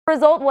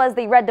Result was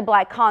the red to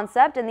black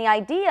concept and the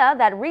idea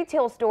that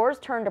retail stores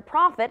turned a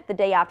profit the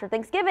day after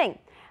Thanksgiving.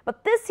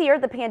 But this year,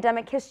 the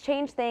pandemic has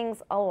changed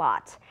things a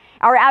lot.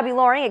 Our Abby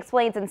Loring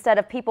explains instead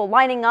of people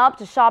lining up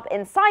to shop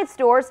inside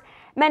stores,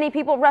 many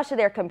people rush to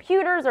their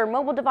computers or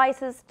mobile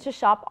devices to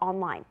shop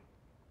online.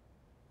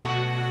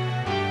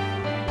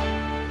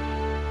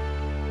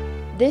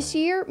 This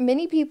year,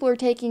 many people are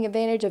taking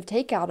advantage of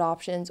takeout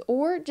options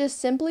or just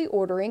simply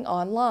ordering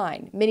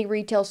online. Many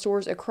retail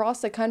stores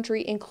across the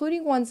country,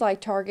 including ones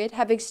like Target,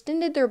 have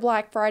extended their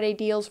Black Friday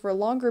deals for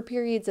longer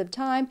periods of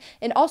time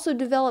and also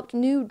developed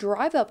new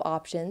drive-up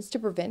options to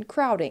prevent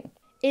crowding.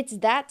 It's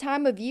that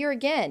time of year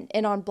again,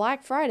 and on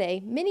Black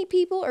Friday, many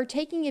people are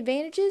taking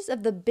advantages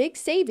of the big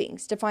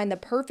savings to find the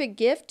perfect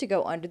gift to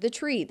go under the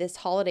tree this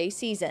holiday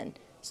season.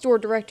 Store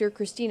director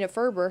Christina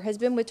Ferber has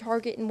been with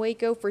Target in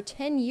Waco for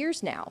 10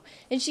 years now,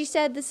 and she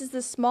said this is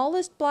the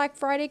smallest Black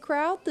Friday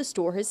crowd the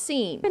store has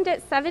seen. Opened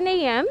at 7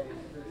 a.m.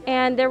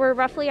 and there were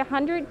roughly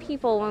 100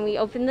 people when we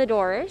opened the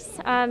doors.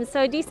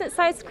 So a decent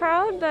sized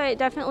crowd, but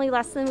definitely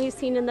less than we've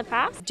seen in the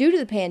past. Due to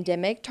the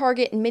pandemic,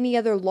 Target and many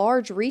other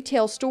large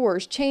retail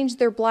stores changed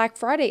their Black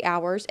Friday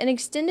hours and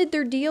extended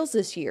their deals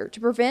this year to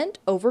prevent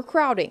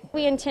overcrowding.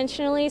 We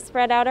intentionally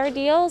spread out our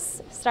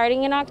deals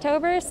starting in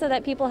October so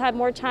that people have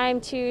more time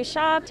to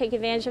shop, take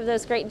advantage of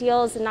those great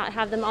deals and not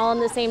have them all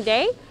on the same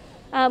day.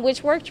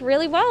 Which worked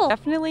really well.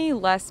 Definitely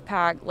less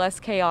packed, less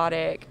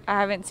chaotic.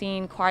 I haven't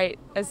seen quite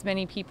as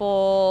many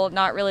people,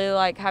 not really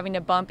like having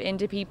to bump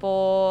into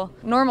people.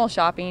 Normal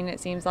shopping,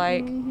 it seems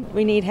like.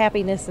 We need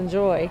happiness and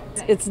joy.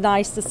 It's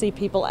nice to see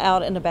people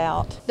out and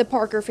about. The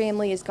Parker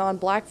family has gone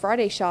Black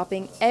Friday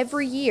shopping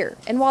every year,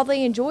 and while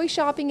they enjoy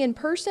shopping in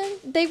person,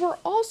 they were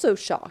also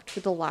shocked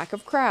with the lack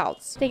of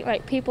crowds. I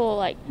think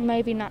people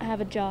maybe not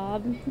have a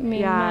job,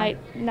 might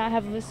not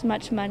have as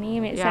much money.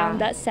 It sounds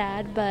that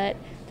sad, but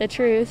the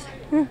truth.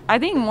 I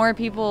think more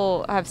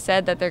people have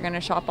said that they're going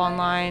to shop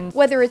online.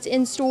 Whether it's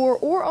in-store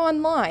or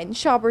online,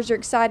 shoppers are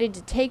excited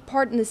to take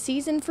part in the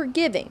season for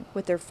giving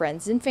with their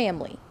friends and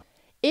family.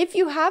 If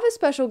you have a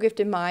special gift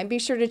in mind, be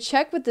sure to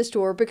check with the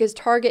store because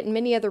Target and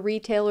many other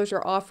retailers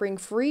are offering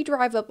free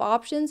drive-up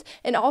options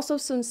and also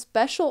some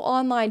special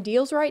online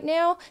deals right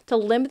now to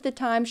limit the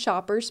time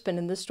shoppers spend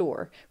in the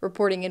store.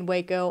 Reporting in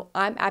Waco,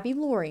 I'm Abby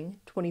Loring,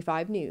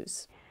 25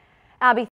 News. Abby,